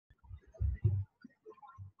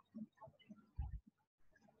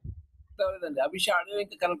Connect అవ్వలేదండి. Abhishek audio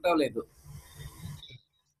ఇంకా connect అవ్వలేదు.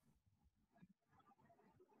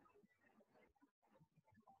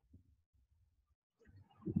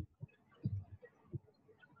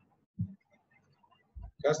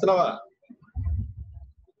 చేస్తున్నావా?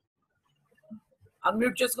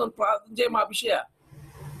 అన్మ్యూట్ చేసుకొని ప్రార్థన చేయమా అభిషేక్.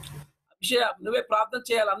 అభిషేక్ నువ్వే ప్రార్థన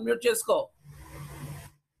చేయాలి. అన్మ్యూట్ చేసుకో,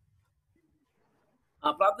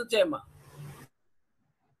 ప్రార్థన చేయమ్మా.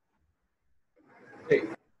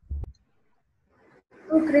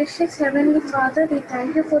 Oh, gracious Heavenly Father, we thank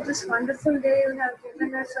you for this wonderful day you have given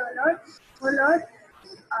us, oh Lord. Oh Lord,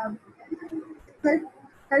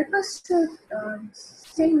 help us to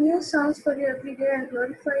sing new songs for you every day and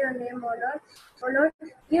glorify your name, oh Lord. Oh Lord,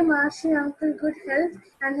 give Maharishi uncle good health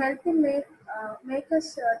and help him make us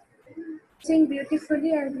sing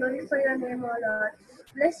beautifully and glorify your name, oh Lord.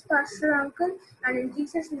 Bless Pastor uncle, and in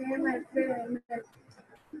Jesus' name I pray, amen.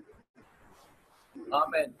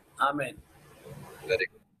 Amen. Amen. Very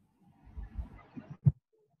good.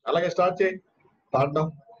 అలాగే start చేయి పాడడం.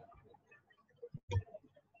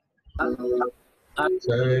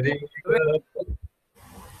 సరి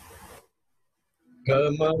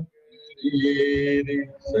గమరి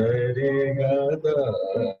సరి గదా,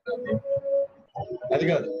 అది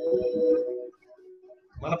కాదు,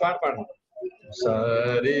 మన పాట పాడడం.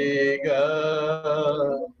 సరిగా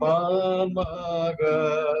పామగా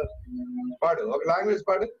పాడు, ఒక లాంగ్వేజ్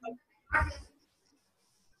పాడు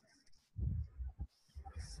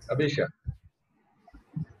Abhishek.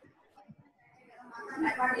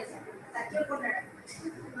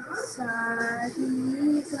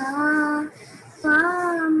 Sariga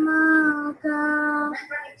pamaga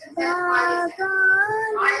pagani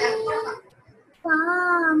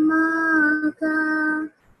pamaga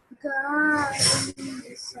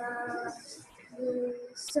garisa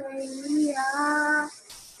Yesaya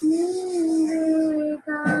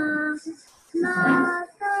nirega na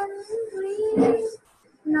tandri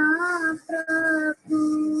na prabhu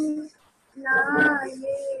na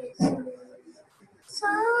Yesu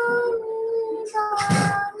Saniga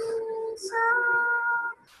nisa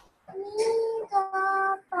nida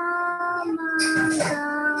pamaga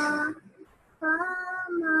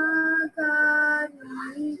pamaga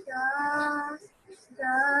nida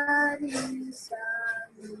garisa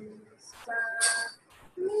nisa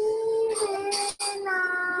nive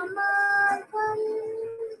namakam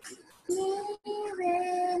nive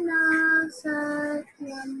na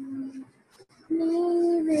satyam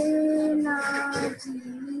nive na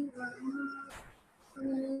జీవం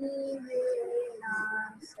నీవే నా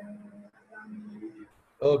సర్వం.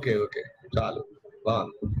 ఓకే ఓకే చాలు,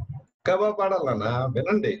 బాగుంది. Kebab పాడాలన్నా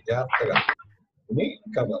వినండి జాగ్రత్తగా.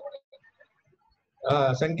 Kebab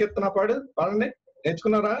సంకీర్తన పాడండి.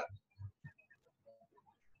 నేర్చుకున్నారా?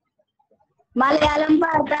 మలయాళం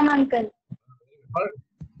పాడతాం అంకుల్.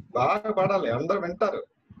 బాగా పాడాలి, అందరూ వింటారు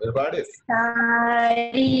మీరు పాడేది.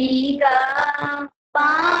 సారిగా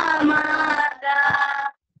పామగా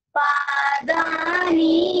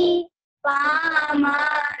పాదాని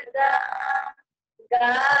పామగా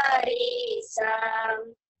గారిసా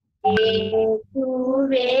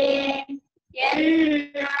ఏతువే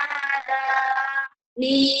ఎన్నాదా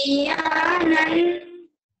నీయానన్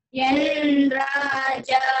ఎన్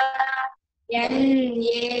రాజా ఎన్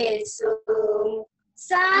యేసు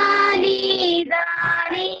సానిదాని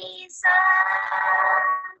సా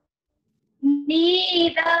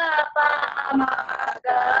నీదా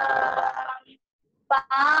పామగా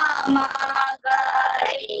పామగా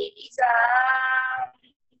రీసా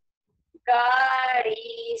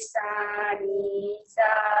గారిసా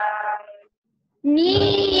నీసా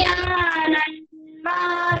నీయానన్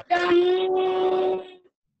మార్గం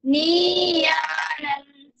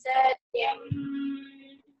నీయానన్ సత్యం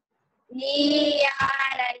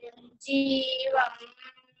నీయానన్ జీవం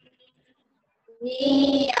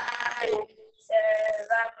నీయానన్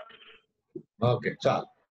సర్వం. ఓకే చాలు,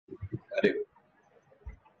 వెరీ గుడ్.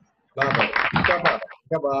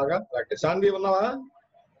 ఇంకా బాగా ప్రాక్టీస్. శాన్వి ఉన్నావా?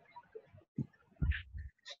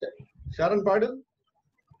 శరణ్ పాడు,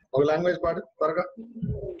 ఒక లాంగ్వేజ్ పాడు త్వరగా.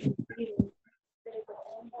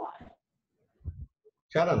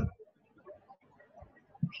 శరణ్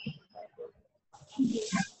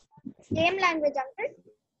ఏం లాంగ్వేజ్ అంకుల్?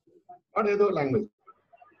 పాడు, ఏదో language.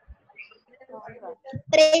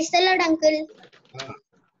 Praise the lord uncle.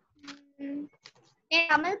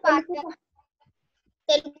 నేను అమల్ పాడతాను.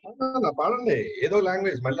 పాడండి ఏదో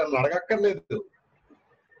లాంగ్వేజ్, మళ్ళీ నన్ను అడగక్కర్లేదు.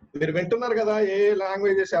 మీరు వింటున్నారు కదా ఏ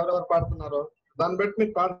లాంగ్వేజెస్ ఎవరెవరు పాడుతున్నారో, దాన్ని బట్టి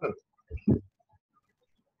మీరు పాడండి.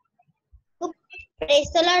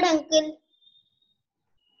 Praise the lord uncle.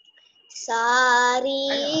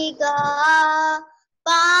 సారిగా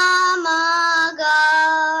పామగా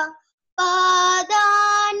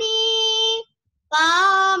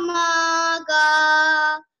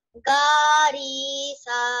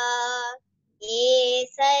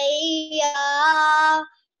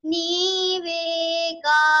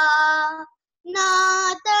నీవేగా నా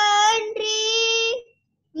తండ్రి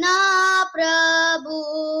నా ప్రభు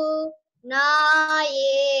నా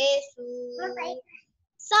యేసు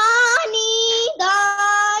సాని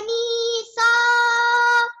దాని సా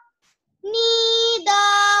నీదా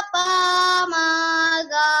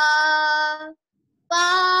పామగా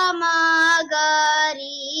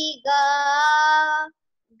పామగరిగా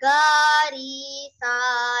గారి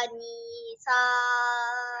సాని సా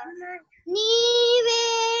నీవే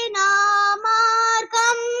నా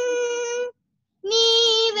మార్గం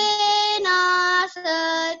నీవే నా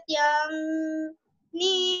సత్యం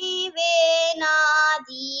నీవే నా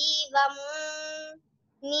జీవం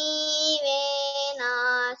నీవే నా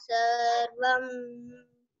సర్వం.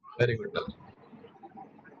 Very good.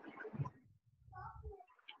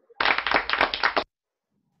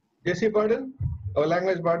 జేసీ పాడు, ఒక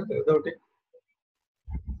లాంగ్వేజ్ పాడు ఏదో ఒకటి.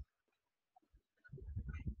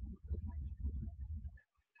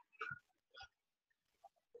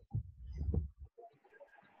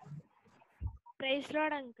 Praise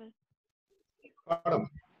lord uncle. పాడమ్మ.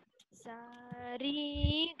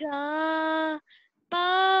 సరిగా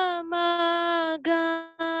పామగా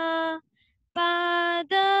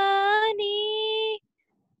పదని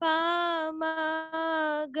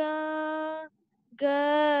పామగా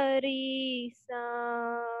గరిసా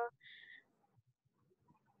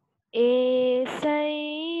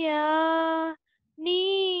ఏసయ్యా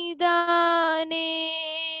నీదానే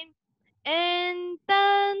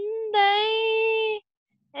ఎంతందై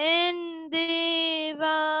ఎన్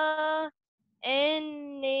దేవా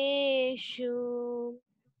ఎన్నేషు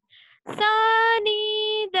సాని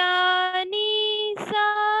దాని సా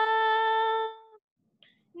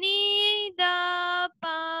నీదా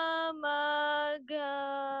పామగా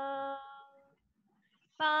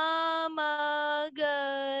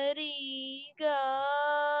పామగరిగా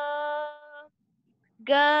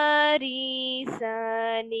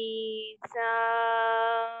గరిసని సా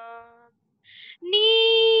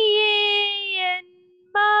నీయే ఎన్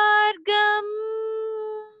మార్గం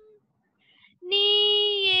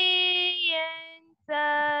నీయే ఎన్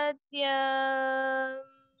సత్యం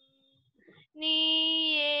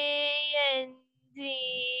నీయే ఎన్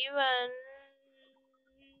జీవన్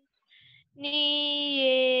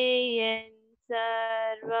నీయే ఎన్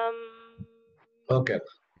సర్వం. Okay,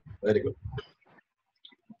 very good.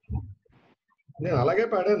 నేను అలాగే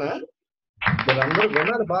పాడానా? మీరందరూ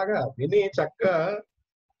విన్నారు బాగా, విని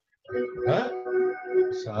చక్కగా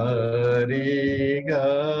సరిగా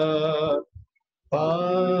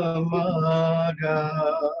పామగా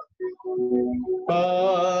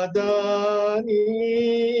పాదాని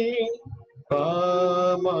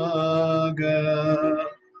పామగా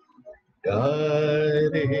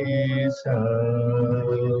గరిసా.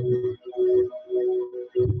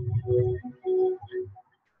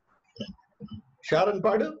 షారన్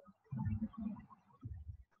పాడు.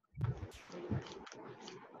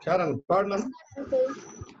 షారన్ పాడు.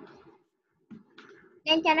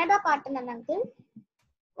 నేను కెనడా పాడుతున్నాను అంకుల్.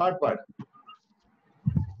 పాడు.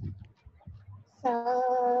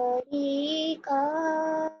 సరిగా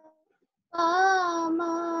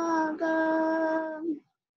పామగా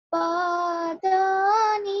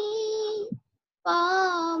పాదాని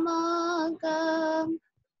పామగా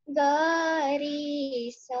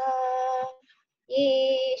గరిసా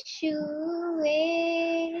యేషువే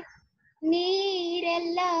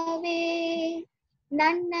ನೀರೆಲ್ಲವೇ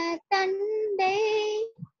ನನ್ನ ತಂದೆ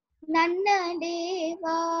ನನ್ನ ದೇವ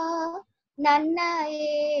ನನ್ನ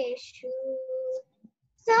ಯೇಸು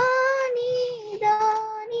ಸಾನಿ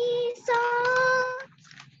ದಾನಿ ಸಾ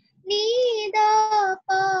ನೀದ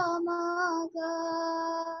ಪಾಮಗ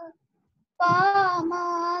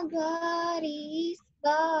ಪಾಮಗರಿ ಗ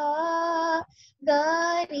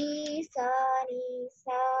ಗರಿ ಸಾನಿ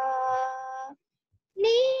ಸಾ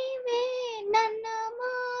ನೀವೇ ನನ್ನ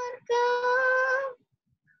ಮಾರ್ಗ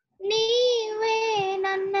ನೀವೇ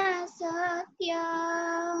ನನ್ನ ಸತ್ಯ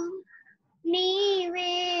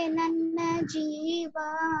ನೀವೇ ನನ್ನ ಜೀವ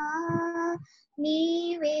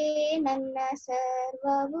ನೀವೇ ನನ್ನ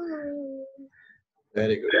ಸರ್ವವು.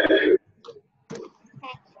 Very good.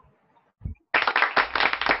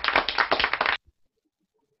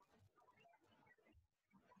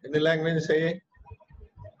 ఎన్ని లాంగ్వేజెస్ అయ్యాయి?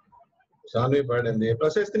 సాన్వి పాడింది.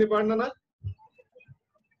 ప్రశస్తిని పాడినా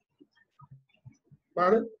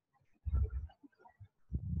పాడు.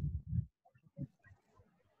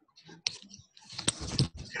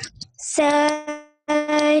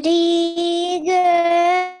 సరిగా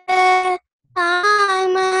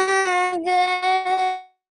పామగా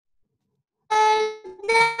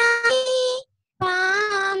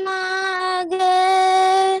పామగా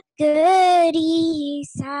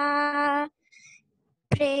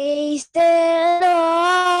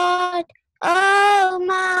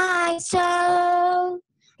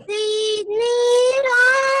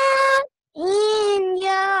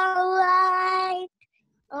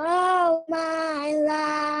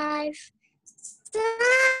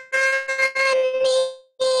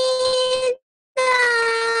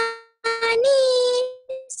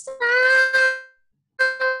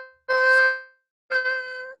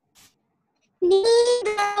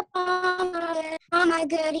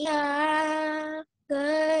gari ga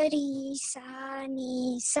gari sa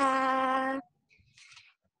ni sa.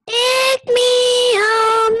 Take me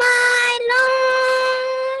home, my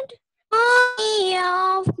Lord, me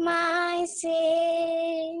of my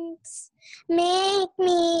sins. Make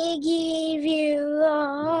me give you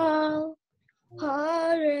all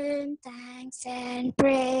honor, thanks and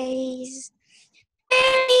praise.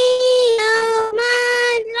 Take me home,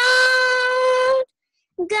 my Lord,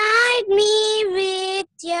 guide me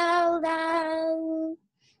with your love.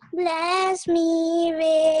 Bless me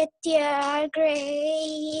with your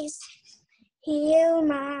grace. Heal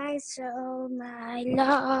my soul, my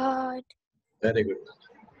Lord. Very good.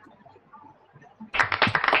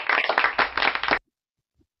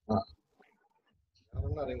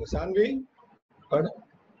 ఎవరున్నారు ఇంకో సాన్వి పాడు.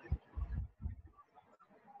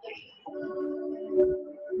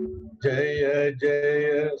 జయ జయ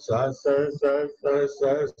సస సస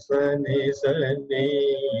సస ని సని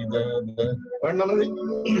దద పాడినది.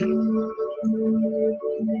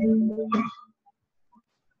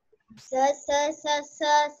 Sa sa sa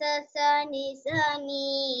sa sa sa ni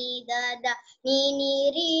da da ni ni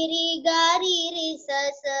ri ri ga ri sa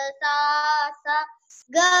sa sa sa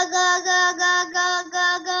ga ga ga ga ga ga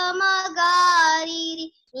ga ma ga ri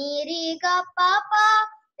ni ri ga pa pa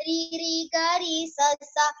ri ga ri sa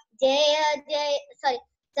sa jaya jaya sorry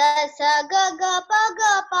sa sa ga ga pa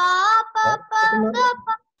pa pa ga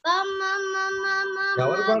pa pa ma ma ma ma.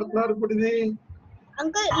 ఎవరు పాడుతున్నారు ఇప్పుడు ఇది?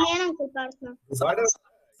 Uncle నేను uncle పాడుతున్నా.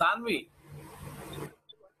 Saanvi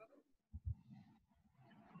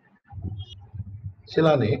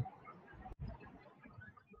శిలాని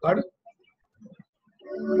పాడు.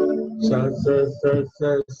 స స స స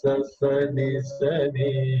స స ని స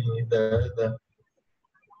ని the the.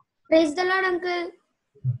 Praise the Lord, uncle.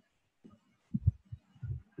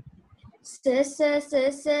 Sa sa sa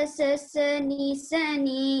sa sa sa ni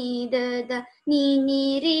da da ni ni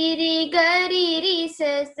ri ri ga ri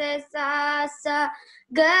sa sa sa sa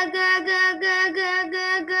ga ga ga ga ga ga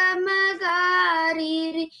ga ma ga ri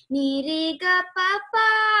ni ri ga pa pa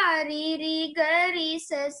ri ga ri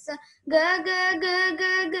sa sa ga ga ga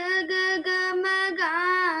ga ga ga ga ma ga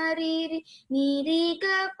ri ni ri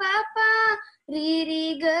ga pa pa ri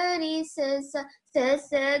ga ri sa sa sa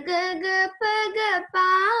sa ga ga pa ga pa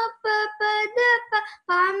pa pa da pa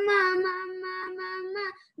pa ma ma ma ma ma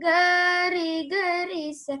ga ri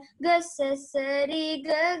sa ga sa sa ri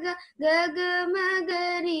ga ga ga ga ma ga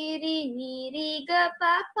ri ni ri ga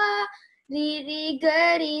pa pa ri ga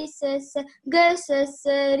ri sa sa ga sa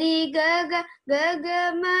sa ri ga ga ga ga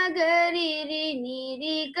ma ga ri ni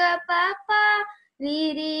ri ga pa pa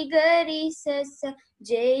ri ga ri sa sa.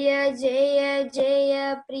 జయ జయ జయ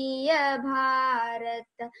ప్రియ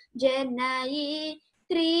భారత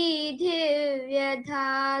జనయిత్రీ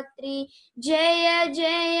దివ్యధాత్రి. జయ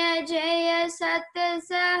జయ జయ సత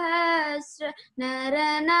సహస్ర నర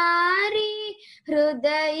నారీ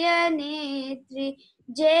హృదయ నేత్రి.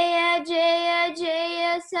 జయ జయ జయ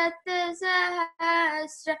సత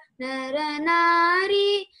సహస్ర నర నారీ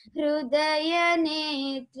హృదయ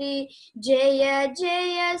నేత్రి. జయ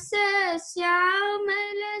జయ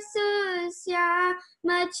సశ్యామల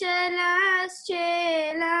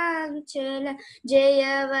సుశ్యామచలాశ్చలాంచల. జయ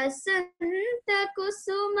వసంత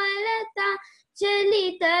కుసుమలత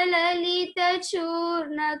చలిత లలిత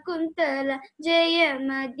చూర్ణ కుంతల. జయ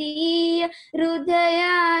మదీయ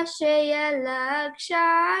హృదయాశయ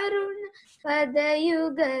లక్షారుణ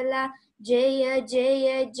పదయుగల. జయ జయ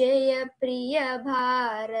జయ ప్రియ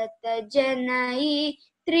భారత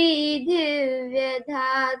జనయిత్రీ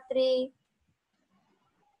దివ్యధాత్రి.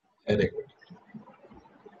 Very good.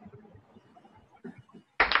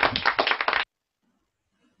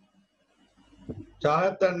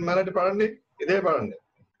 Chahat and melody పాడండి, ఇదే పాడండి.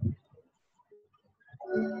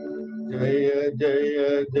 జయ జయ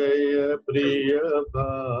జయ ప్రియ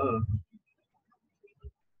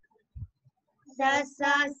sa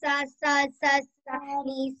sa sa sa sa sa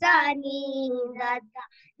ni da da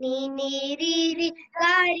ni ni ri ri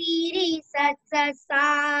ga ri sa sa sa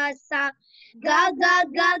sa ga ga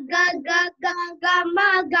ga ga ga ga ga ma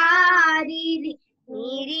ga ri ni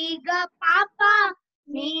ri ga pa pa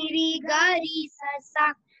ni ri ga ri sa sa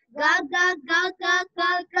ga ga ga ga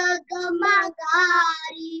ga ga ga ma ga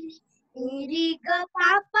ri ni ri ga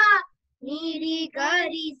pa pa ni ri ga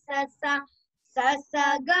ri sa sa. Sa sa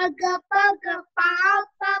ga ga pa pa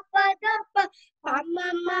pa da pa pa ma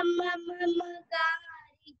ma ma ma ma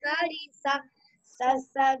ga ri sa. Sa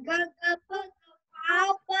sa ga ga pa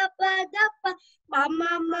pa da pa pa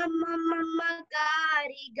ma ma ma ma ma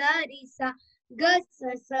ga ri sa. Ga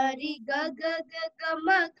sa sa ri ga ga ga ga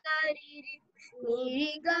ma ga ri ni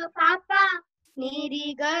ri ga pa pa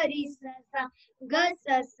Niri gari sa sa ga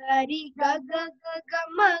sa sa ri ga ga ga ga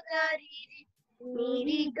ma ga ri ri.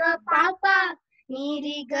 Niri ga pa pa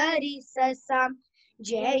niri gari sa sa.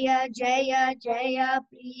 Jaya Jaya Jaya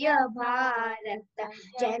Priya Bharat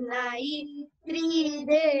Janayitri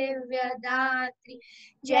Devya Datri.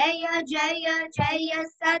 Jaya Jaya Jaya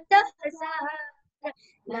Sata Sahasra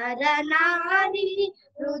Nara Nari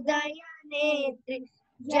Hridaya Netri.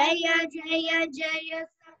 Jaya Jaya Jaya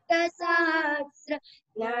Sata Sahasra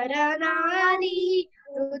Nara Nari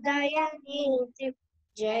Hridaya Netri.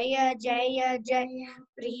 Jaya Jaya Jaya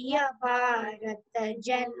Priya Bharat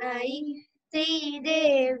Janayitri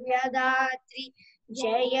Devyadatri.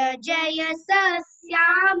 Jaya Jaya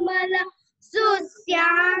Sasyamala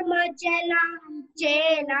Susyama Chala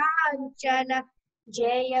Chelanchala.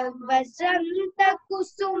 Jaya Vasanta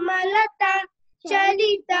Kusumalata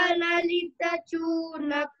Chalita Lalita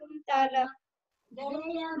Churna Kuntala.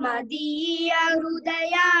 Jaya Madhya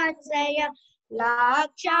Hrudayasaya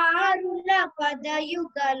Laksharuna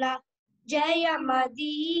Padayugala. Jaya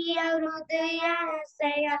Madhya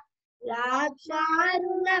Hrudayasaya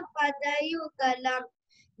Laksharuna Padayugalam.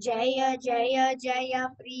 Jaya Jaya Jaya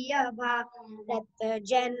Priya Bharat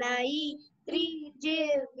Janayitri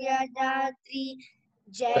Devyadatri.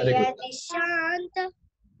 Jaya Dishanta.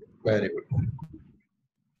 Very good.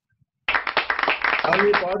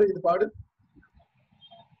 పాడు, ఇది పాడు.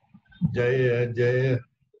 జయ జయ.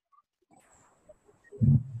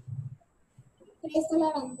 Praise the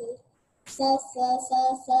Lord, uncle. Sa sa sa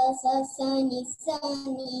sa sa sa ni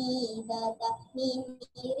da da ni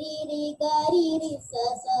ri ri ga ri sa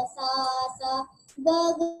sa sa sa ga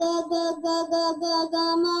ga ga ga ga ga ga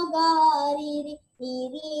ma ga ri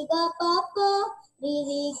ri ga pa pa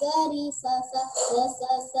ri ga ri sa sa sa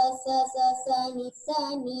sa sa sa sa sa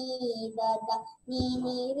ni da da ni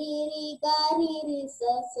ri ga ri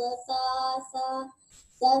sa sa sa sa.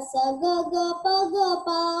 Sa sa ga ga pa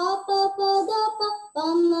pa pa da pa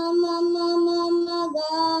ma ma ma ma ma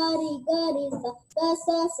ga ri sa ga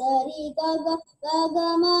sa sa ri ga ga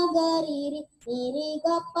ma ga ri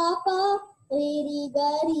ga pa pa ri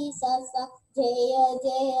ga ri sa sa. Jaya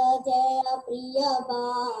Jaya Jaya Priya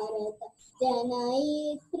Bharat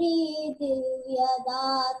Janayitri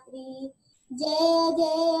Divyadatri. Jaya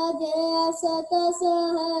Jaya Jaya Sata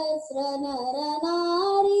Sahasra Nara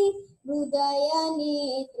Nari Hridaya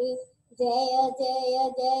Netri. Jaya Jaya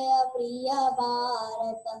Jaya Priya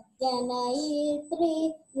Bharat Janayitri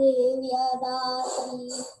Divyadatri.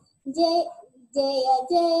 Jaya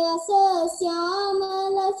Jaya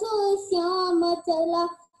Sasyamala Susyama Chala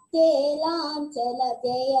Chelanchala.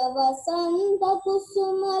 Jaya Vasanta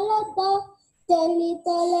Kusumalata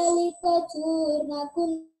Chalita Lalita Churna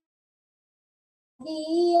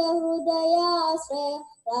Diya Hrudayasraya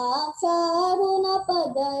Raksharuna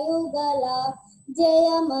Padayugala.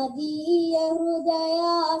 Jaya Madhya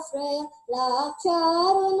Hrudayasraya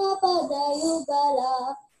Raksharuna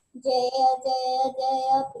Padayugala. Jaya Jaya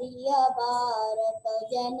Jaya Priya Bharat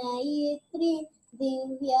Janayitri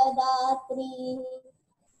Divyadatri.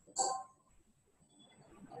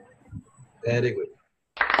 Very good.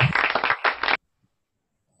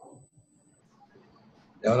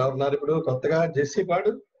 ఎవరెవరు ఉన్నారు ఇప్పుడు కొత్తగా? Jessie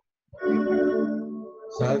పాడు.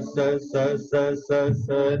 స స స స స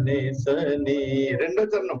స ని స ని రెండో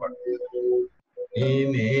చరణం పాడు. ని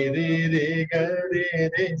ని రి రి గ రి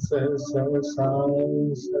రి స స సా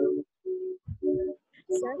స.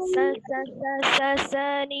 sa sa sa sa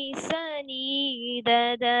sa sa ni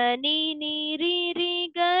da da ni ri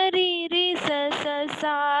ri ga ri sa sa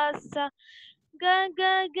sa sa ga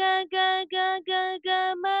ga ga ga ga ga ga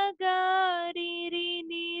ma ga ri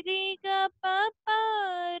ri ga pa pa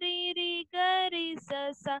ri ga ri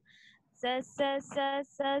sa sa sa sa sa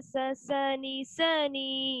sa sa sa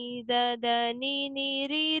ni da da ni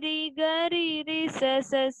ri ga ri sa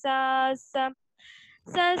sa sa sa.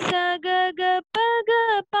 Sa sa ga ga pa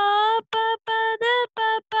pa da pa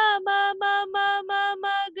pa ma ma ma ma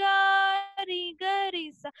ma ga ri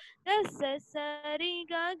sa sa ri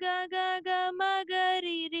ga ga ma ga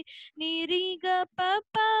ri ri ga pa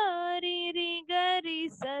pa ri ga ri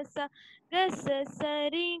sa sa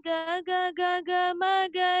ri ga ga ma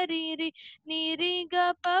ga ri ga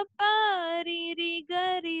pa pa ri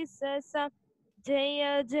ga ri sa sa.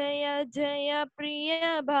 Jaya Jaya Jaya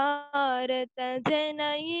Priya Bharat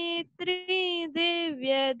Janayitri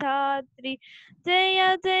Divyadatri.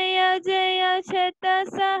 Jaya Jaya Jaya Shata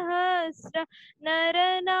Sahasra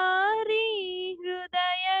Nara Nari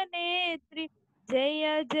Hridaya Netri.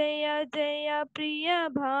 Jaya Jaya Jaya Priya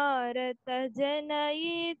Bharat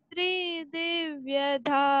Janayitri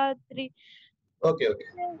Divyadatri. Okay okay.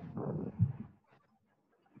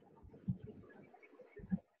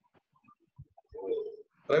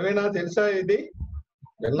 ప్రవీణ తెలుసా ఇది?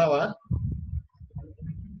 విన్నావా?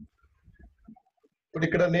 ఇప్పుడు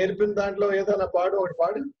ఇక్కడ నేర్పిన దాంట్లో ఏదైనా పాడు, ఒకటి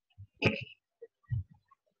పాడు.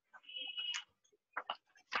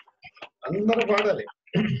 అందరూ పాడాలి,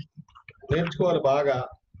 నేర్చుకోవాలి, బాగా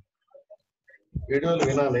వీడియోలు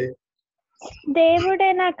వినాలి. దేవుడే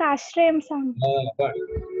నాకు ఆశ్రయం సాంగ్.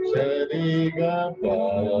 సరిగా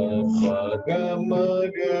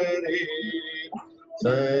గమగరి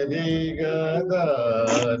సరిగా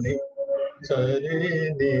దాని సరి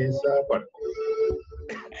నిసపడు.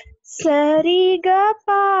 సరిగా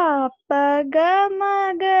పాప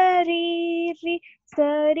గమగరి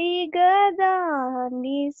సరిగా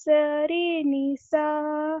దాని సరి నిసా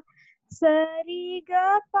సరిగా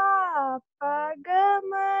పాప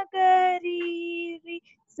గమగరి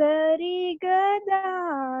సరిగా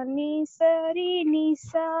దాని సరి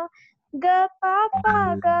నిసా గ పాప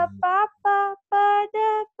పద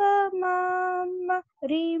ప మమ్మ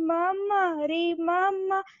రి మమ్మ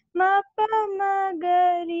మ ప మ గ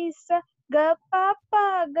రి స గ పాప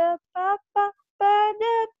పద ప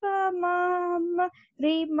మమ్మ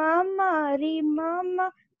రి మమ్మ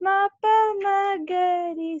మ ప మ గ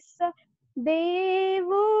రి స.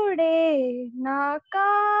 దేవుడే నాకాశ్రయంబు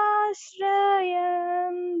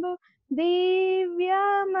దివ్యమైన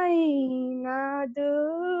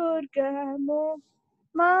దుర్గము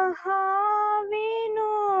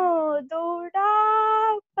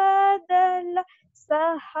మహావినోదుడాపదల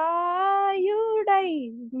సహాయుడై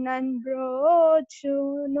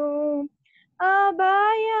నన్బ్రోచును. అభయమేపు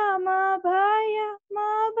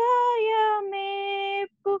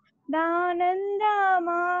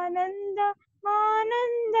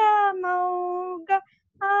ఆనందమౌగ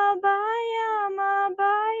అభయమేపు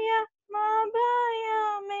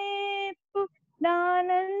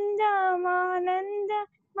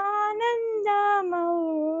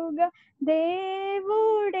ఆనందమౌగ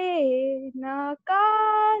దేవుడే నాకాశ్రయంబు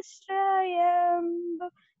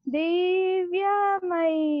దివ్యమైన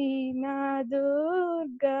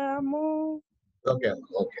దుర్గము. ఓకే,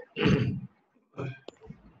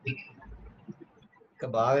 ఇంకా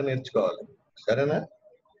బాగా నేర్చుకోవాలి, సరేనా?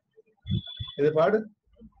 ఇది పాడు.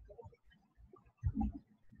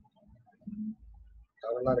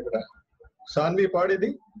 ఎవరున్నారు ఇక్కడ? సాన్వి పాడిది.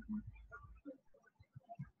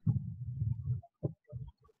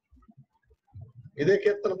 ఇదే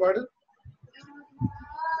కీర్తన పాడు.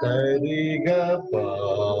 సరిగా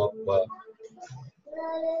పాప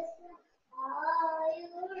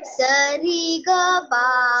సరిగా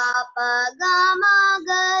పాప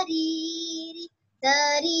గమగరి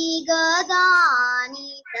సరిగా దాని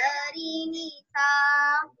సరి నిసా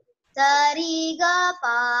సరిగా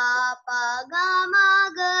పాప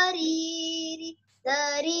గమగరి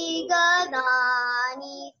సరిగా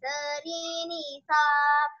దాని సరి నిసా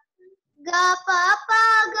గ పాప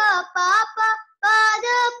పద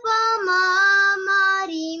ప మమ్మ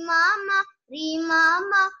రి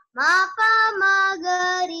మమ్మ మా ప మ గ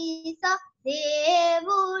రి స.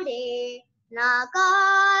 దేవుడే నాకాశ్రయంబు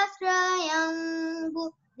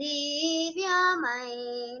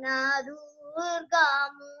దివ్యమైన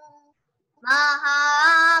దుర్గము మహావినోదుడాపదల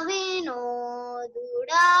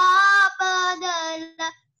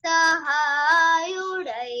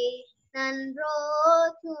సహాయుడై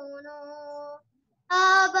నన్బ్రోచును.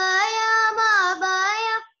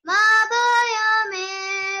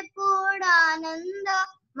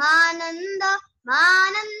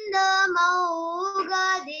 అభయమేపుడానందమౌగ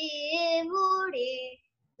దేవుడే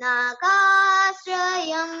నాకాశ్రయంబు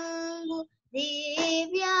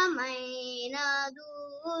దివ్యమైన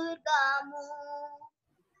దుర్గము.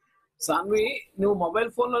 సాన్వి, నువ్వు మొబైల్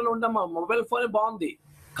ఫోన్ లోనే ఉండమ్మా. మొబైల్ ఫోన్ బాగుంది,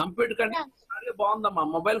 కంప్యూటర్ కంటే బాగుందమ్మా.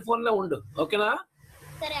 మొబైల్ ఫోన్ లో ఉండు, ఓకేనా?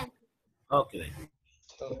 సరే. ఓకే.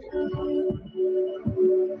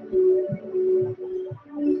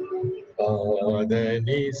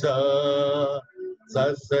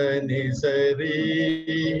 సని సరి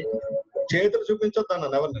చేతులు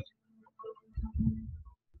చూపించొద్దాను ఎవరిని.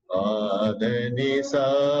 ఆదని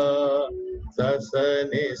సని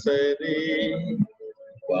సరి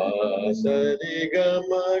సరి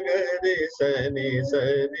గమగరి సని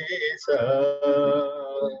సరి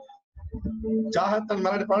చాహత్ అని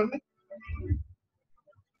మరాఠీ పాడండి.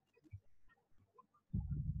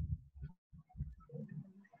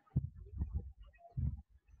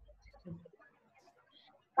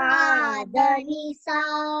 పాదని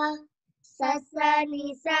సని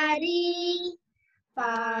సరి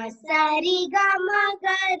సరి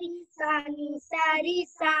గమగరి సని సరి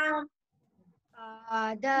సా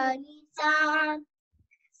పాదని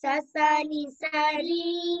సని సరి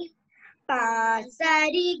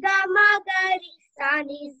సరి గమగరి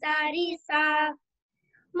సని సరి సా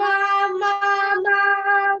ma ma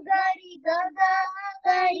ma gari ga ga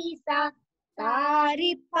gari sa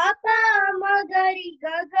sari pa pa ma gari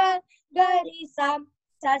ga ga gari sa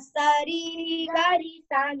sa sari gari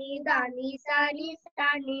sa ni da ni sa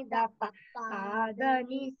ni da pa pa da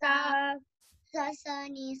ni sa sa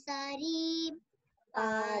ni sari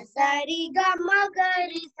pa sari ga ma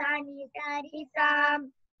gari sa ni sari sa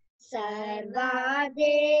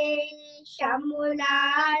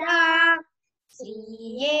సర్వదేశములారా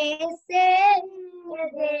శ్రీయేసే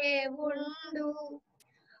దేవుండు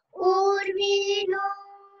ఊర్విను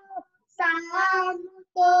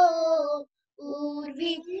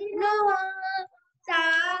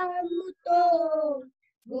సాముతో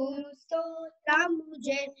భూస్తోత్రము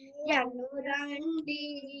జను రండి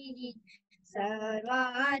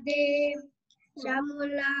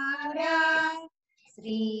సర్వదేశములారా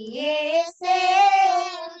శ్రీయేసే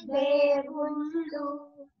దేవుండు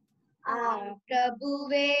ఆ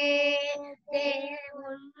ప్రభువే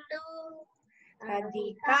దేవుండు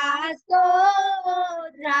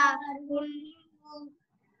అధికాస్తోత్రముండు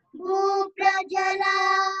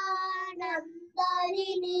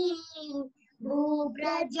భూప్రజలందరినీ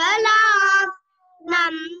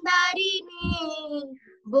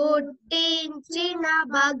బుట్టించిన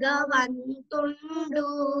భగవంతుండు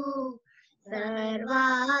సర్వదేశములారా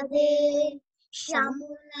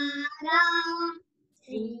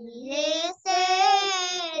శ్రీయేసే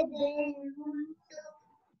దేవుండు.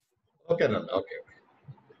 ఓకేనండి, okay.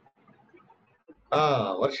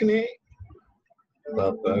 Varshini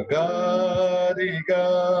గారిగా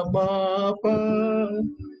మాప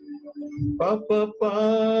పప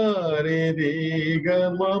పారి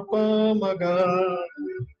గమ మగా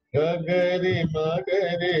గగరి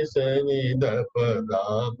మగరి సని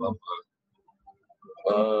దపదాప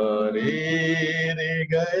పారి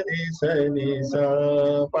గరి సని సా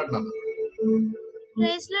పాడినా.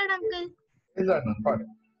 Praise lord uncle. పాడు.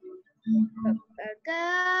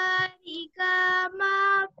 గరిగా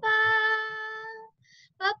మాపా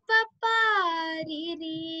పప పారి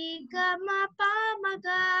గమ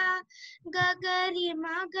పామగా గగరి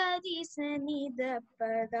మగరి సని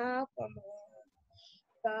దపదాపమ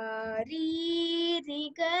పారి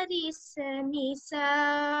గరి సని సా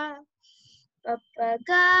పప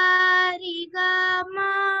గరిగా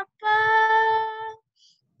మాపా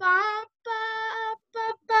పాప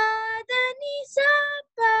పప దని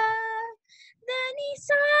సాపా దని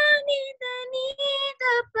సాని దని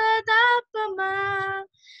దపదాపమా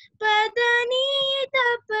పదని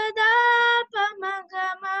దపదాపమ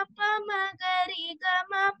గమ పమ గరి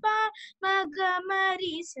గమ ప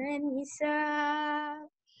మగమరి సని సా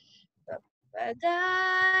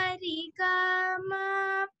పగరి గమ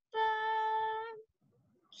ప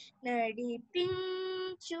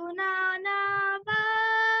నడిపించు నానావా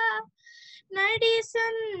నడి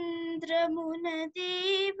సంద్రమున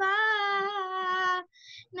దేవా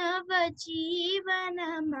నవ జీవన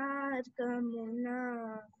మార్గమున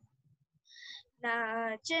నా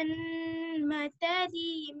జన్మ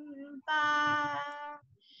తరింపా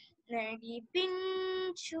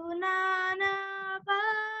నడిపించు నానావా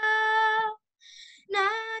నా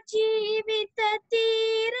జీవిత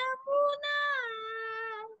తీరమున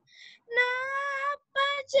నా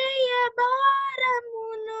పజయ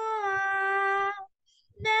భారమును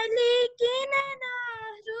నలిగిన నా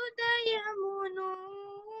హృదయమును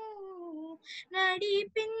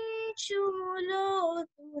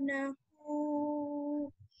నడిపించుములోతునకు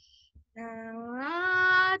నా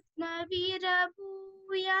ఆత్మ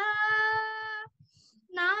విరబూయా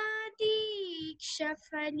నా దీక్ష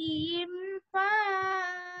ఫలింప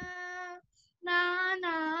నా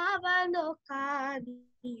నావలో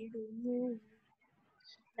కాదిడుము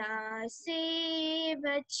నా సేవ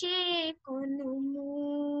చేకొనుము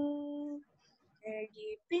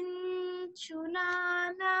నడిపించు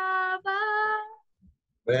నావా.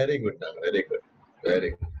 Very good, very good, very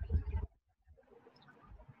good.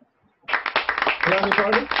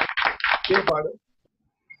 పాడు, పాడు.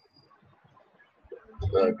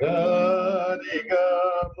 గరిగా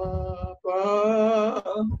మాపా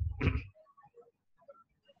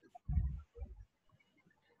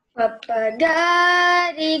పప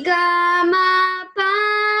గరి గమ ప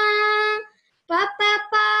పప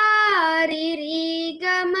పారి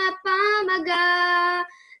గమ పమగా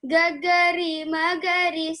గగరి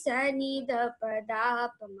మగరి సని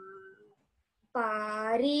దపదాపమ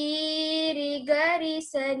పారి గరి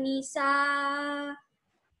సని సా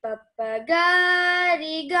పప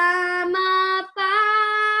గరి గమ ప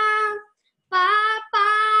పాపా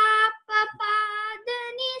పపా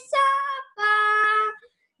దని సా పా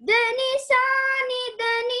దని సాని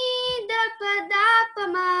దని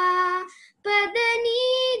దపదాపమ పదని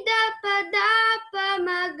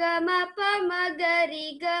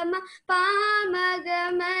పామగ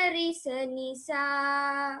మరి సని సా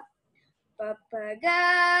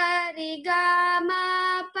పప్పగారి గామా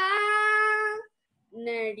పా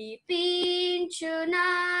నడిపించు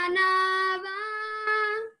నానావా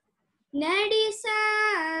నడి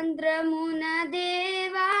సాంద్రమున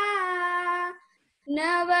దేవా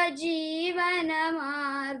నవ జీవన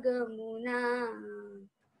మార్గమున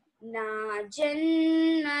నా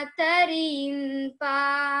జన్మ తరింపా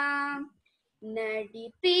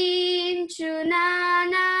నడిపించు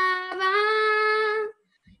నానావా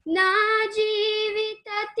నా జీవిత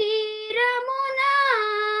తీరమున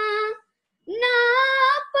నా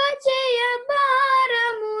అపజయ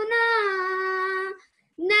భారమున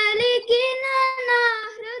నలిగిన నా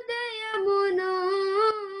హృదయమును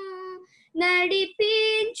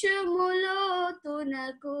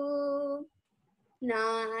నడిపించుములోతునకు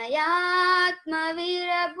నాయాత్మ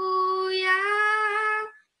విరబూయా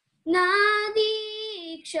నా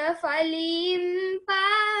దీక్ష ఫలింప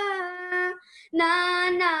నా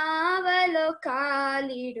నావలో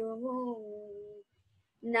కాలిడుము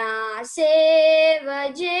నా సేవ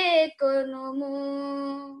జేకొనుము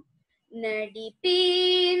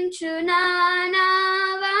నడిపించు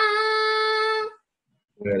నానావా.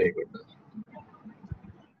 Very good,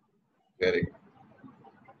 very good.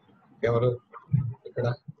 ఎవరు ఇక్కడ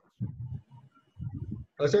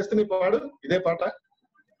ప్రశస్తిని పాడు, ఇదే పాట.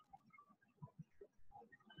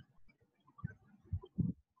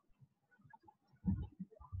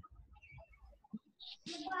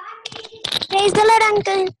 Praise the lord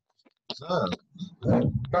uncle.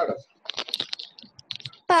 పాడు.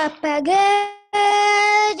 పపగరి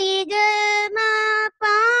గమా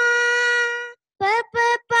పా పప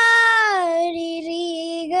పారి రి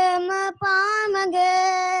గమ పామగ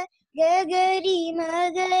గగరి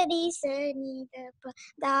మగరి సని దప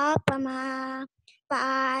దాపమా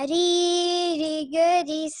పారి రి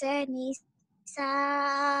గరి సని సా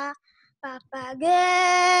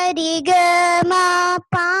పపగరి గమా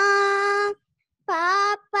పా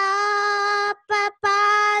పాపా పపా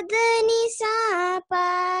దని సా పా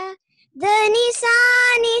దని సా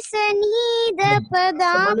ని సని దప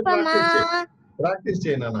దాపమా. ప్రాక్టీస్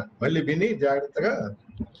చేయి నాన్న, మళ్ళీ విని జాగ్రత్తగా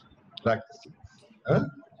ప్రాక్టీస్.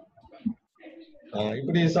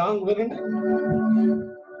 ఇప్పుడు ఈ సాంగ్ వినండి,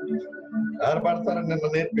 ఎవరు పాడతారని నిన్న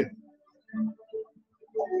నేర్పింది.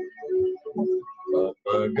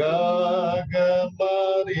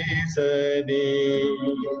 మరి సని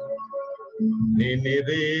ని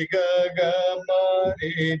రి గ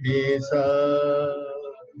మరి ని సా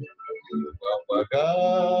పప గ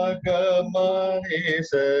మరి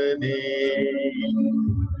సని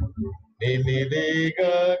ని రి గ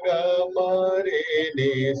మరి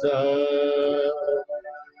ని సా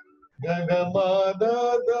గ మ ద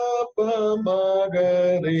ద ప మ గ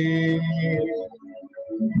రి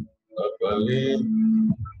పపలి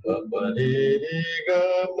పపలి గ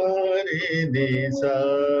మరి ని సా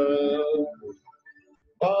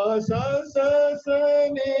పా సా సా స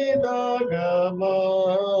ని ద గ మ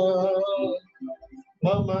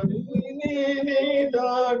మమ ని ని ద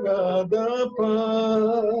గ ద ప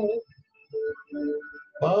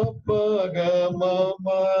పప గ మ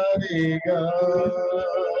మరి గ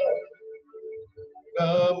గ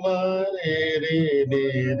మరి రి ని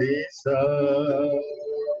రి సా.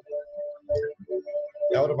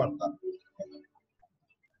 ఎవరు పడతారు?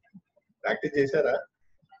 ప్రాక్టీస్ చేశారా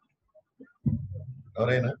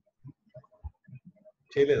ఎవరైనా?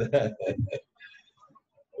 చేయలేదా?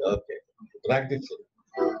 Okay, practice.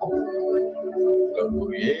 ప్రభు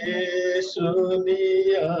యేసుని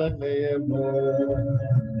ఆలయము.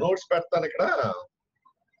 నోట్స్ పెడతాను ఇక్కడ,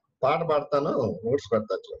 పాట పాడతాను, నోట్స్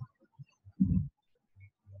పెడతాను చూడండి.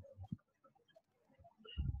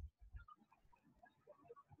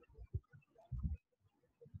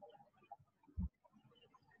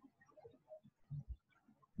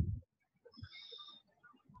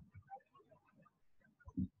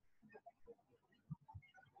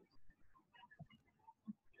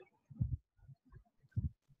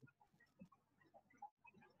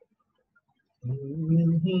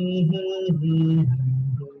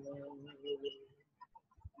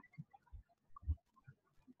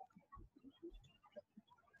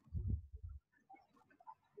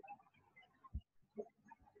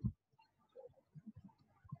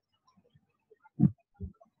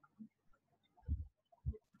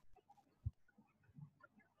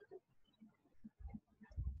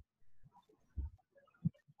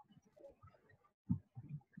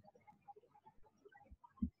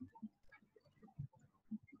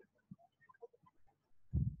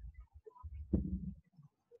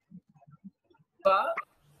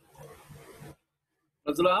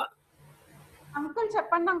 ప్రజలా అంకుల్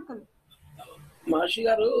చెప్పండి అంకుల్. మహర్షి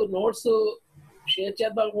గారు నోట్స్ షేర్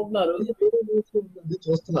చేద్దాం అనుకుంటున్నారు.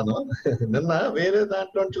 చూస్తున్నాను, నిన్న వేరే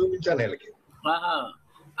దాంట్లో చూపించాను వీళ్ళకి.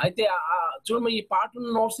 అయితే చూడమ్మా, ఈ పాట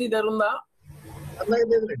నోట్స్ నీ దగ్గర ఉందా?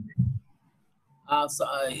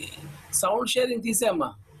 Sound sharing తీసేమ్మా.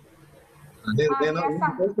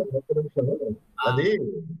 అది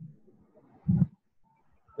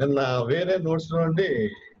నిన్న వేరే నోట్స్ నుండి.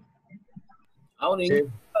 అవును,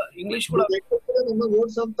 ఇంగ్లీష్ కూడా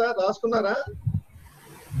నోట్స్ అంతా రాసుకున్నారా?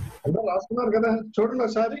 అంతా రాసుకున్నారు కదా, చూడండి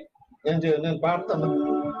ఒకసారి. నేను పాడతాను,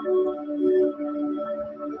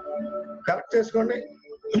 కరెక్ట్ చేసుకోండి.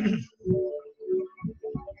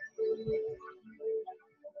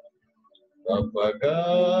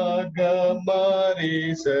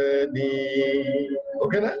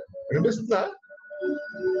 ఓకేనా? వినిపిస్తుందా?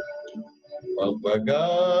 పపగాగమారేసని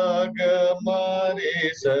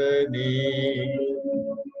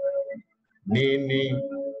నిని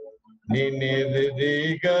నిని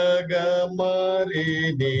గగమారి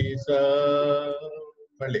నిసా.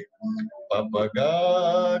 మళ్ళీ పపగాగమారేసని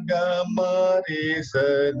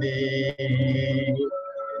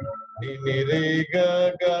నిని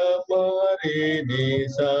గగమారి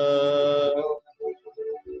నిసా.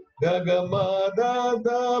 గగమదపమగరి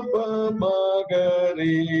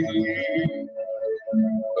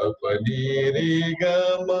పపనిరి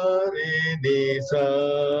గమరి నిసా.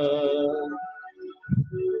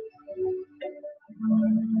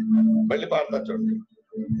 మళ్ళీ పాడతా చూడండి,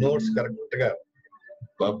 నోట్స్ కరెక్ట్ గా.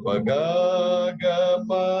 పపగాగమరి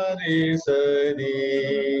సరి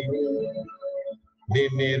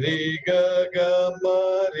నిని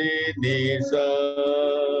గగమరి నిసా.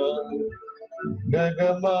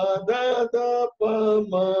 గగమదపమగరి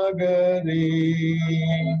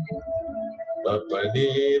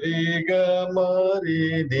పపనిరి గమరి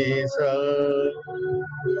నిసా.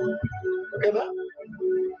 ఓకేనా?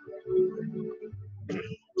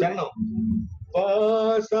 చరణం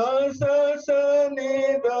పాసని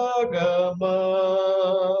దగమా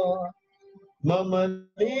మమ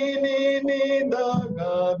ని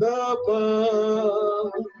దగదప.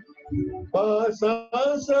 పాసని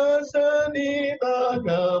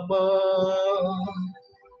దగమా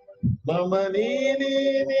మమ ని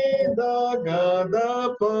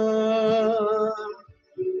దగదప.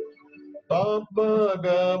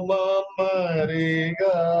 పపగమరిగా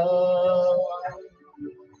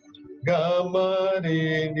గమరి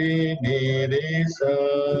నిరిసా.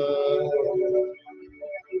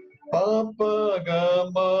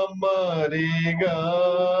 పపగమరిగా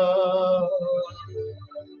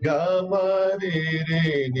గమరి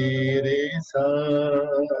నిరిసా.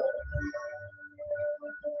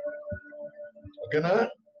 ఓకేనా?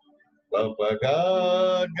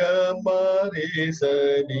 పపగాగమరి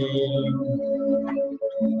సని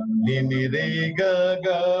నిని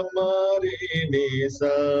గగమరి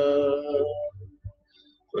నిసా.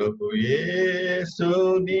 ప్రభు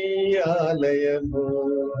యేసుని ఆలయము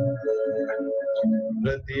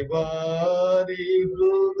ప్రతివారి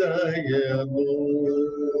హృదయము.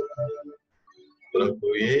 ప్రభు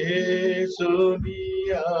యేసుని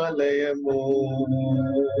ఆలయము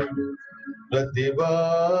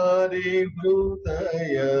ప్రతివారి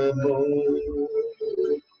హృదయము.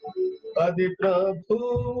 అది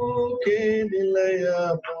ప్రభువుకే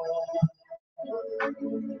నిలయము,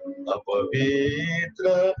 అపవిత్ర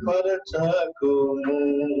పరచకుము.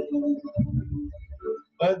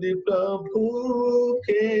 అది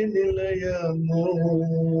ప్రభువుకే నిలయము,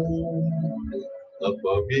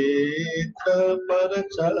 అపవిత్ర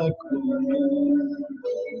పరచకుము.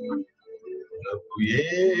 ప్రభు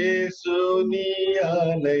యేసుని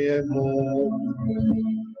ఆలయము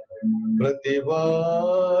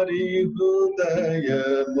ప్రతివారి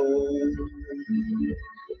హృదయము.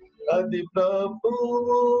 అది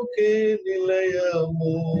ప్రభువుకే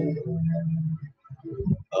నిలయము,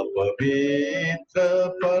 అపవిత్ర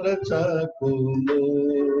పరచకుము.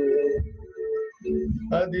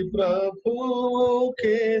 అది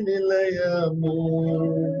ప్రభువుకే నిలయము,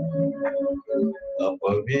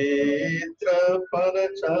 అపవిత్ర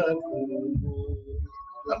పరచకుము.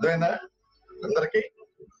 అర్థమైనా అందరికి?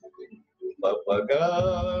 పపగామరిసని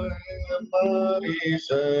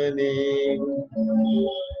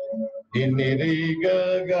నిని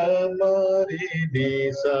గగమరి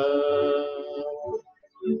నిసా.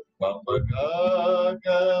 పపగాగమరిసని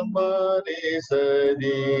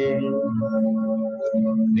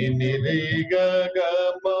నిని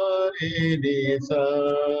గగమరి నిసా.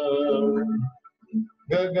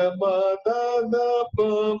 గగమదపమగరి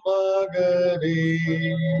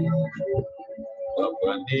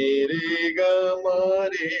పపనిరి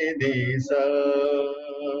గమరి నిసా.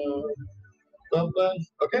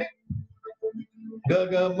 ఓకే.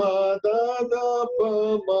 గగమదపమగరే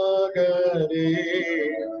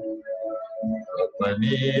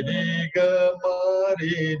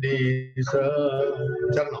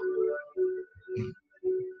చరణం.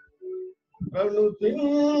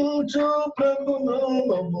 ప్రణుతించు ప్రభు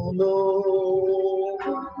నామమును,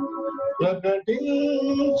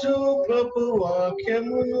 ప్రకటించు ప్రభు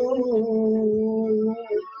వాక్యమును,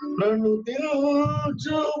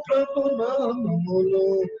 ప్రణుతించు ప్రభు నామమును.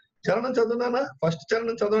 చరణం చదువునా? ఫస్ట్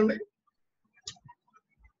చరణం చదవండి.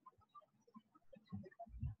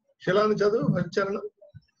 శిలాని చదువు ఫస్ట్ చరణం.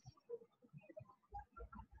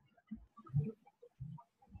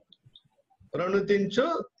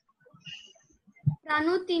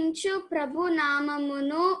 ప్రణుతించు ప్రభు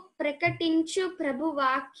నామమును, ప్రకటించు ప్రభు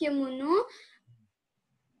వాక్యమును,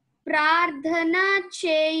 ప్రార్థన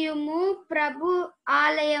చేయుము ప్రభు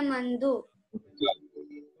ఆలయమందు.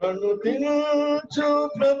 ప్రణుతించు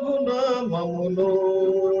ప్రభు నామమును,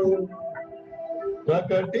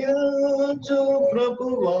 ప్రకటించు ప్రభు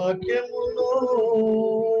వాక్యమును,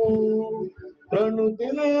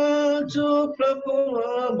 ప్రణుతించు ప్రభు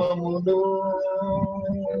నామమును,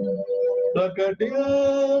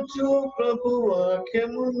 ప్రకటించు ప్రభు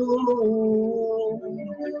వాక్యమును,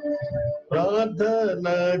 ప్రార్థన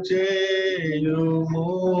చేయుము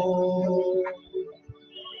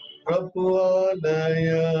ప్రభు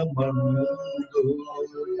ఆలయమందు,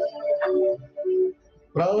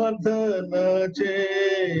 ప్రార్థన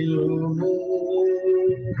చేయుము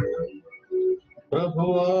ప్రభు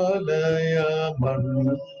ఆలయమందు.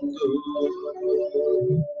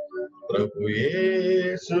 ప్రభు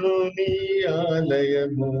యేసుని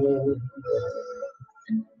ఆలయము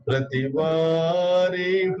ప్రతి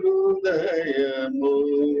వారి హృదయము,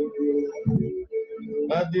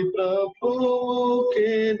 అది ప్రభువుకే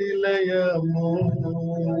నిలయము,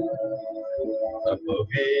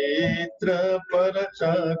 పవిత్ర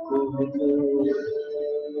పరచకుము.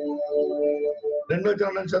 రెండో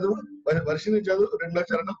చరణం చదువు, వర్షిని చదువు. రెండో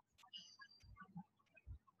చరణం.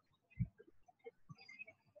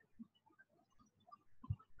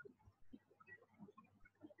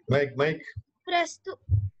 మైక్.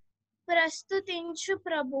 ప్రస్తుతించు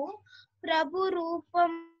ప్రభు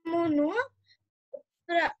రూపమును,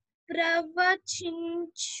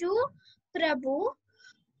 ప్రవచించు ప్రభు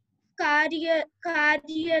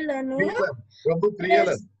కార్యాలను,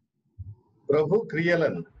 ప్రభు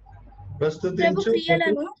క్రియలను ప్రస్తుతించు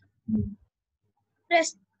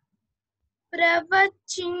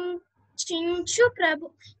ప్రవచించు ప్రభు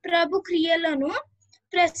క్రియలను,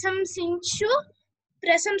 ప్రశంసించు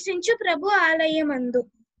ప్రభు ఆలయమందు.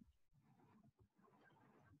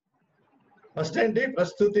 ఫస్ట్ ఏంటి?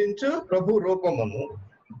 ప్రస్తుతించు ప్రభు రూపమును,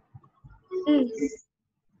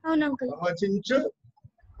 అవును అంకుల్. ప్రవచించు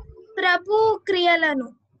ప్రభు క్రియలను,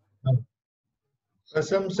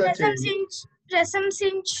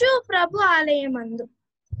 ప్రశంసించు ప్రభు ఆలయమందు.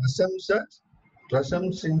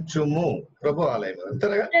 ప్రశంసించుము ప్రభు ఆలయం.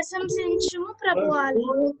 అంతేగా? ప్రశంసించుము ప్రభు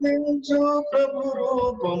ఆలయం. ప్రభు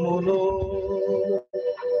రూపమును,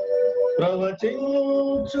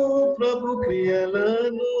 ప్రవచించు ప్రభు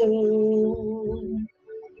క్రియలను,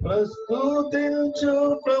 ప్రస్తుతించు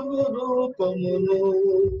ప్రభు రూపమును,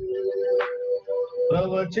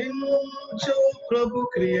 ప్రవచించు ప్రభు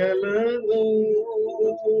క్రియలను,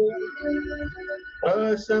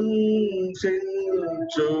 ప్రశంసించుము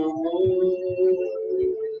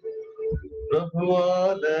ప్రభు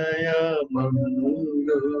ఆలయమందు.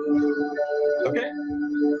 ఓకే.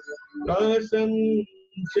 ప్రశంసించుము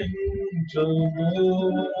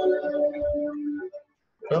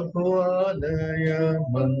ప్రభు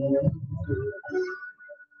ఆలయమందు.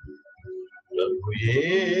 ప్రభు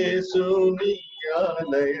యేసుని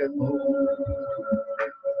ఆలయము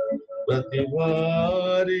ప్రతి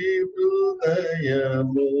వారి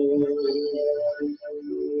హృదయము,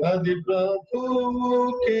 అది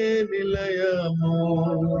ప్రభువుకే నిలయము,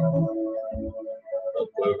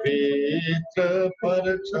 పవిత్ర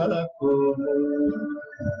పరచకుము.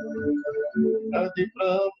 అది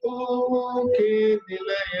ప్రభువుకే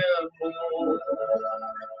నిలయము,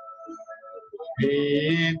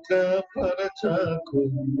 పవిత్ర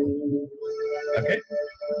పరచకుము. ఓకే.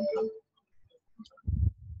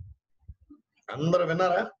 అందరూ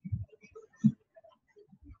విన్నారా?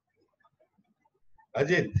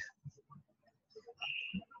 అజిత్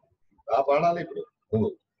పాడాలి ఇప్పుడు. నువ్వు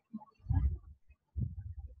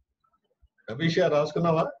అభిషా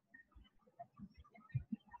రాసుకున్నావా?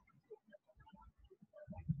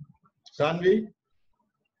 సాన్వి,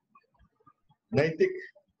 నైతిక్,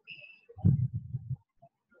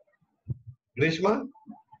 గ్రీష్మ,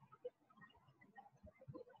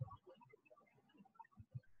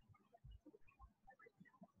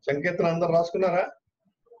 సంకీర్తన అందరు రాసుకున్నారా?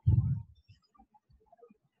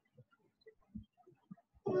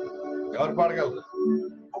 ఎవరు పాడగలరు?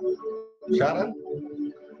 షారన్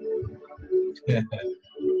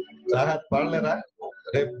సాహత్ పాడలేరా?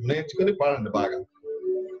 రేపు నేర్చుకుని పాడండి బాగా.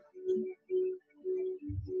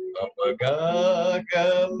 అపగాగమరిసని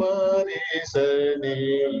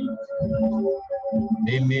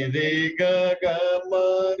నినిరిగమరినిసా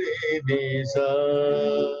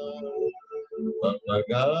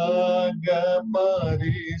అపగాగమరిసని.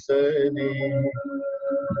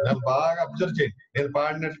 నన్ను బాగా అబ్జర్వ్ చేయండి, నేను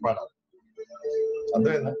పాడినట్టు పాడాలి.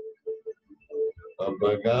 అర్థమైందా?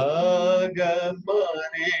 అపగాగమరిసని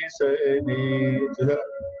చూసారా?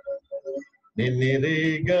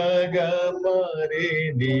 నినిరిగమరినిసా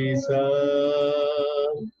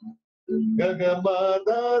గగమదపమగరి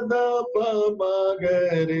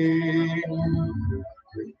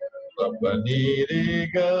పపనిరిగమరినిసా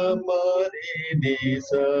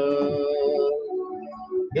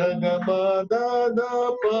గగమదపమగరి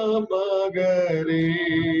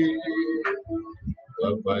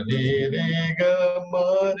పపనిరిగమరినిసా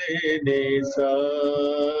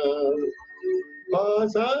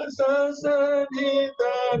పససనిదగమ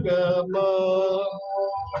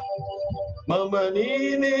మమ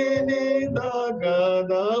నినిదగదప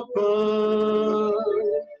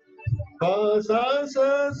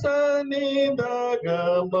పససనిదగమ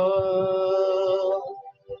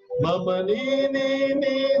మమ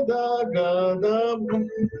నినిదగదప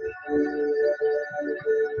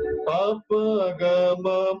పపగమ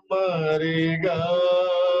మరిగా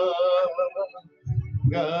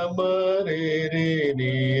గమరి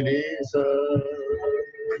నిరిసా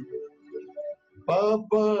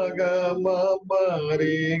పపగమ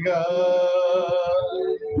మరిగా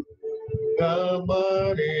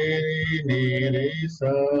గమరి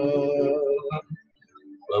నిరిసా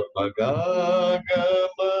పపగమరిసని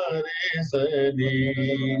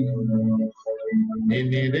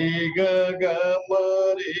నినిరిగమరినిసా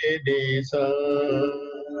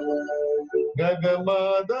గగమదపమగరి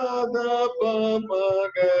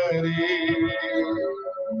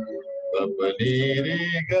పపనిరిగమరినిసా.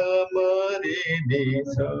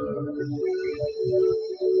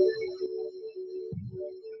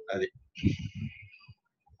 అది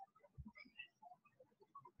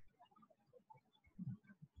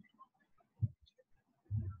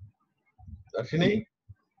దర్శిని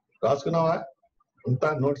రాసుకున్నావా అంతా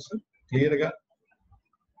నోట్స్ క్లియర్ గా?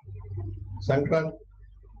 సంక్రాంతి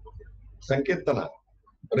సంకీర్తన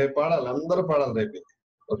రేపు పాడాలి, అందరూ పాడాలి రేపు.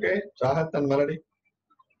 Okay, Chahat and melody.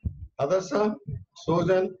 అదర్స,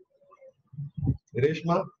 Susan,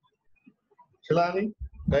 Reshma, శిలాని,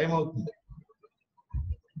 time అవుతుంది.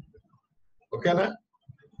 ఓకేనా?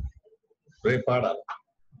 రేపు పాడాలి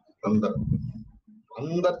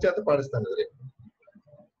అందరి చేత పాడిస్తాను రేపు.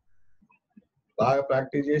 బాగా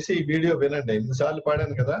ప్రాక్టీస్ చేసి ఈ వీడియో వినండి. ఎన్నిసార్లు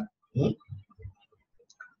పాడాను కదా,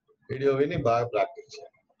 వీడియో విని బాగా ప్రాక్టీస్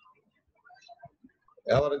చేయండి.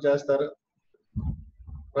 ఎవరు చేస్తారు?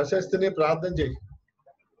 ప్రశస్తిని ప్రార్థన చేయి,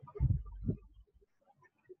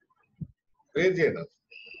 ప్రేర్ చేయడం.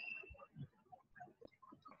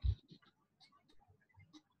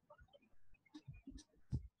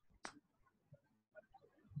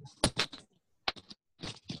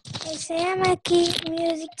 ఏసయ్య మాకి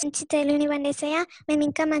మ్యూజిక్ నుంచి తెలియనివ్వండి ఏసయ్య. మేము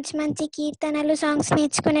ఇంకా మంచి మంచి కీర్తనలు సాంగ్స్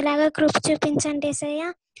నేర్చుకునేలాగా కృప చూపించండి ఏసయ్య.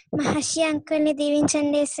 మహర్షి అంకుల్ని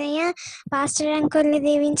దీవించండి ఏసయ్య. పాస్టర్ అంకుల్ని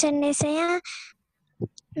దీవించండి ఏసయ్య.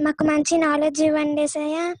 మాకు మంచి నాలెడ్జ్ ఇవ్వండి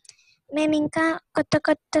ఏసయ్య. మేము ఇంకా కొత్త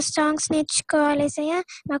కొత్త సాంగ్స్ నేర్చుకోవాలి ఏసయ్య.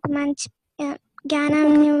 మాకు మంచి జ్ఞానం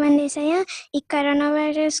ఇవ్వండి ఏసయ్య. ఈ కరోనా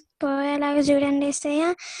వైరస్ పోయేలాగా చూడండి ఏసయ్య.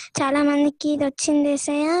 చాలా మందికి ఇది వచ్చింది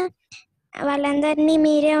ఏసయ్య. వాళ్ళందరినీ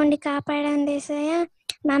మీరే ఉండి కాపాడండి ఏసయ్య.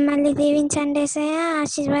 మమ్మల్ని దీవించండి ఏసయ్య,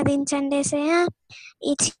 ఆశీర్వదించండి ఏసయ్య.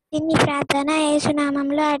 ఈ చిన్ని ప్రార్థన యేసు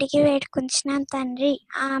నామములో అడిగి వేడుకుంటున్నాం తండ్రి,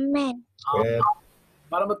 ఆమేన్.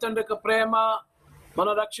 పరమ తండ్రి యొక్క ప్రేమ, మన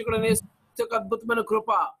రక్షకుడు అద్భుతమైన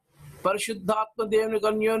కృప, పరిశుద్ధాత్మ దేవుని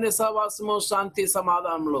అన్యోన్య సహవాసము, శాంతి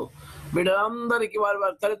సమాధానములు వీళ్ళందరికీ, వారి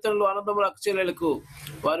వారి తల్లిదండ్రులు, అన్నదమ్ములు, అక్కచెల్లెలకు,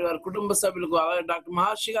 వారి వారి కుటుంబ సభ్యులకు, అలాగే డాక్టర్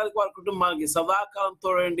మహర్షి గారికి, వారి కుటుంబానికి సదాకాలం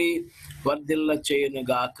తోడండి, వర్ధిల్ల చేయను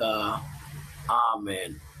గాక.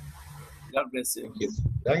 ఆమేన్. God bless you.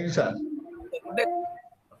 Thank you sir.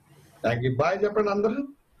 Thank you. Bye చెప్పండి అందరూ.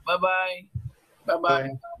 Bye bye. Bye bye.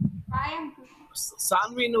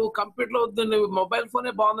 Saanvi, నువ్వు కంప్యూటర్ లో వద్దు, నువ్వు మొబైల్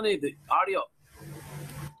ఫోనే బాగుంది ఇది ఆడియో.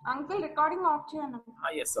 అంకుల్ రికార్డింగ్ ఆఫ్ చేయండి.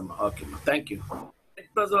 ఎస్ అమ్మా. ఓకే అమ్మా, థ్యాంక్ యూ.